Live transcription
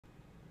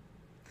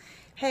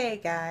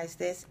Hey guys,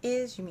 this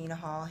is Yamina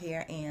Hall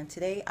here, and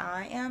today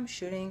I am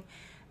shooting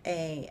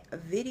a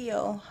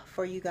video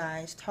for you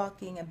guys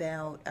talking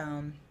about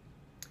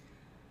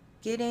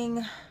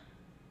getting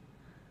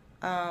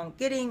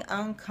getting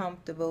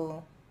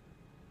uncomfortable,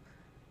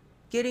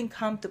 getting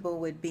comfortable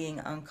with being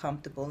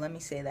uncomfortable. Let me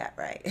say that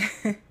right.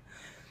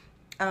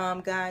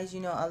 Guys,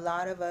 a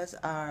lot of us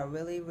are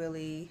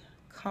really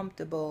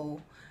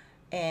comfortable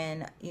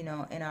and in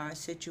our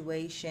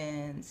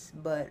situations,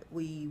 but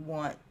we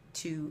want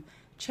to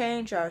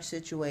change our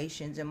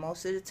situations, and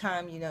most of the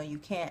time you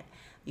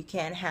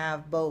can't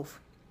have both.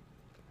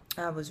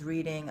 I was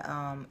reading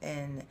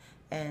in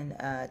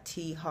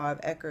T. Harv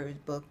Eker's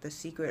book, The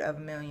Secret of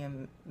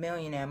a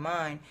Millionaire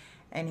Mind,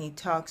 and he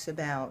talks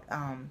about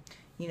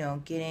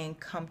getting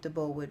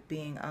comfortable with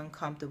being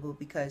uncomfortable,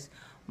 because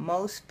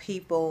most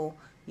people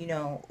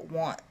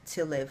want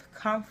to live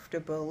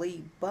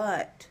comfortably,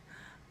 but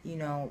you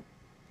know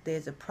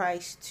there's a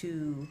price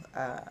to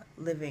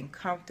living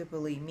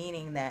comfortably,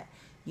 meaning that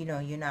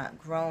you're not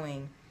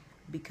growing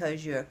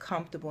because you're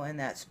comfortable in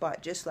that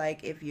spot. Just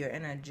like if you're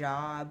in a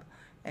job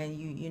and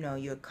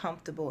you're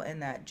comfortable in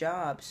that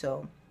job,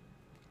 so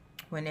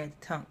when it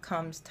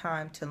comes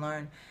time to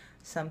learn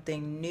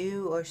something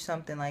new or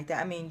something like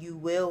that, I mean, you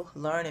will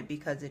learn it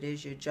because it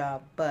is your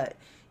job, but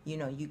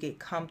you get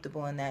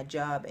comfortable in that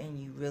job and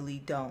you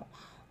really don't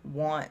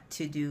want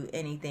to do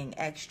anything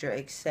extra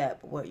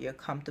except what you're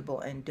comfortable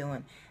in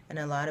doing. And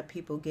a lot of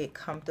people get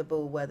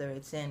comfortable, whether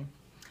it's in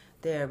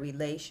their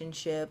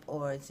relationship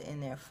or it's in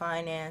their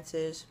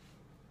finances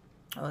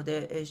or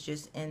there is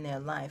just in their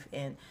life,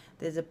 and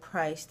there's a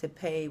price to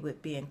pay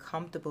with being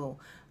comfortable.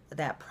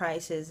 That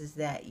price is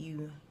that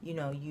you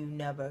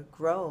never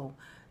grow,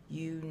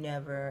 you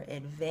never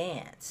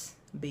advance,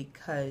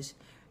 because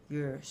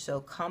you're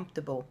so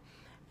comfortable.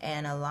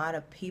 And a lot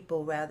of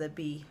people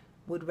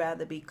would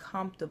rather be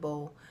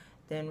comfortable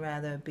than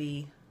rather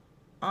be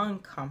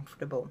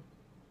uncomfortable.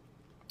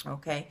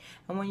 Okay,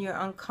 and when you're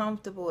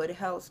uncomfortable, it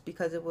helps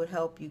because it would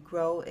help you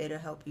grow. It'll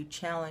help you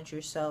challenge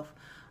yourself,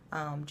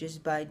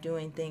 just by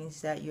doing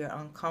things that you're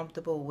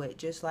uncomfortable with.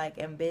 Just like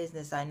in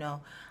business, I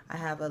know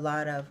a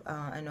lot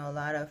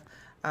of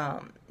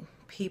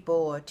people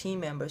or team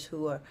members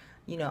who are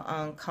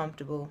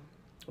uncomfortable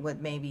with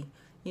maybe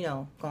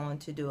going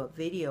to do a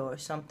video or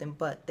something,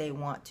 but they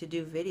want to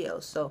do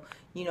videos. So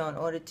in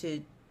order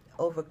to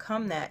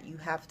overcome that, you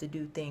have to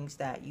do things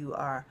that you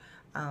are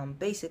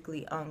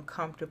basically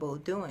uncomfortable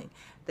doing.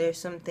 There's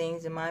some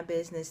things in my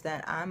business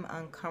that I'm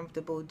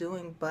uncomfortable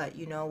doing, but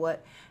you know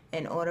what?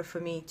 In order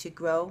for me to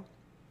grow,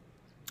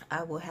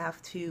 I will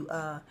have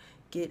to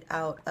get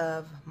out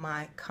of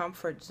my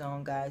comfort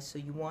zone, guys. So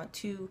you want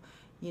to,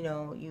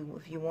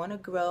 if you want to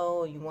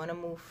grow, you want to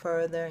move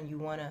further, and you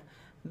want to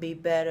be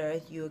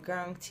better, you're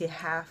going to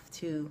have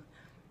to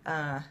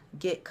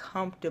get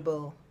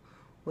comfortable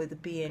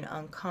with being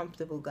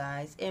uncomfortable,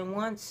 guys. And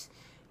once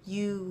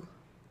you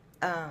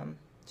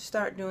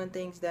start doing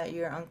things that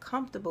you're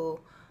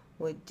uncomfortable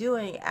with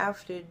doing,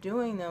 after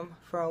doing them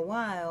for a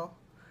while,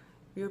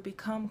 you'll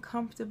become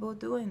comfortable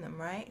doing them,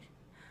 right?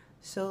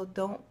 So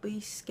don't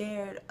be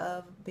scared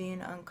of being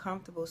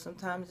uncomfortable.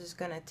 Sometimes it's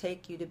going to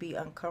take you to be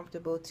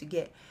uncomfortable to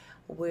get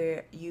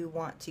where you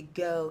want to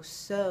go.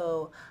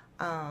 So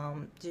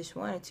just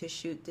wanted to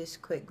shoot this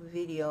quick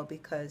video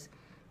because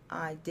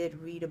I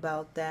did read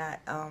about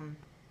that.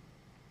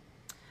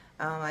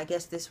 I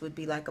guess this would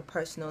be like a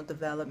personal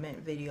development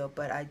video,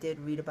 but I did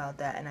read about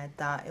that, and I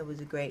thought it was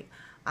a great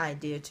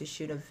idea to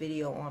shoot a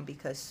video on,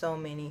 because so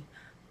many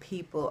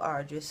people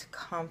are just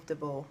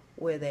comfortable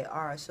where they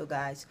are. So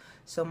guys,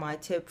 so my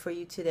tip for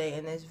you today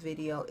in this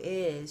video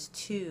is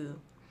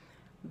to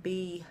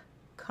be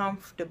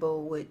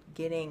comfortable with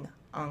getting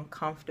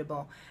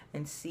uncomfortable,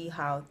 and see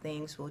how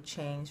things will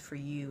change for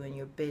you and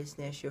your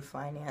business, your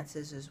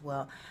finances, as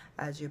well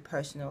as your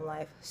personal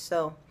life.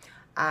 So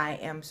I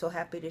am so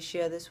happy to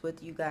share this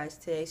with you guys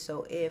today.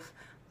 So if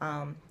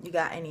you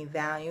got any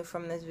value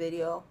from this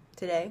video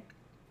today,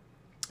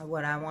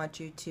 what I want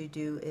you to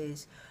do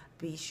is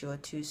be sure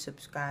to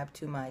subscribe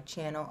to my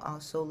channel.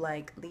 Also,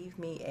 leave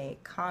me a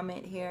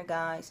comment here,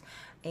 guys.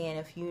 And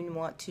if you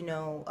want to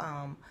know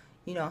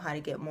how to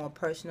get more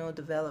personal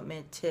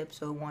development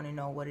tips, or want to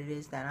know what it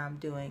is that I'm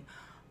doing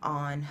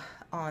on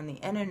the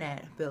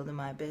internet, building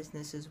my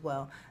business as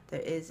well,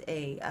 there is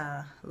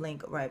a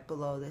link right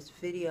below this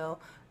video.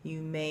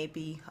 You may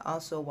be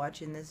also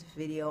watching this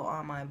video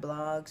on my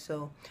blog,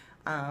 so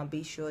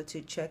be sure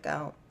to check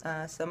out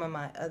some of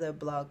my other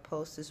blog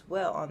posts as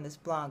well on this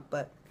blog.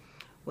 But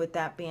with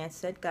that being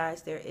said,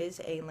 guys, there is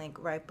a link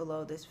right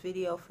below this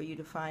video for you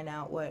to find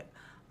out what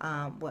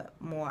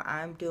more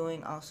I'm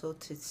doing. Also,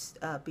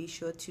 to be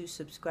sure to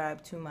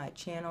subscribe to my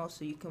channel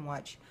so you can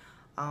watch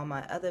all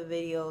my other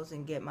videos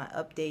and get my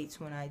updates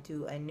when I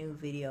do a new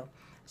video.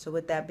 So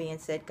with that being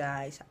said,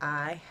 guys,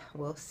 I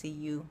will see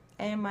you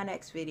in my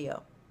next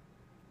video.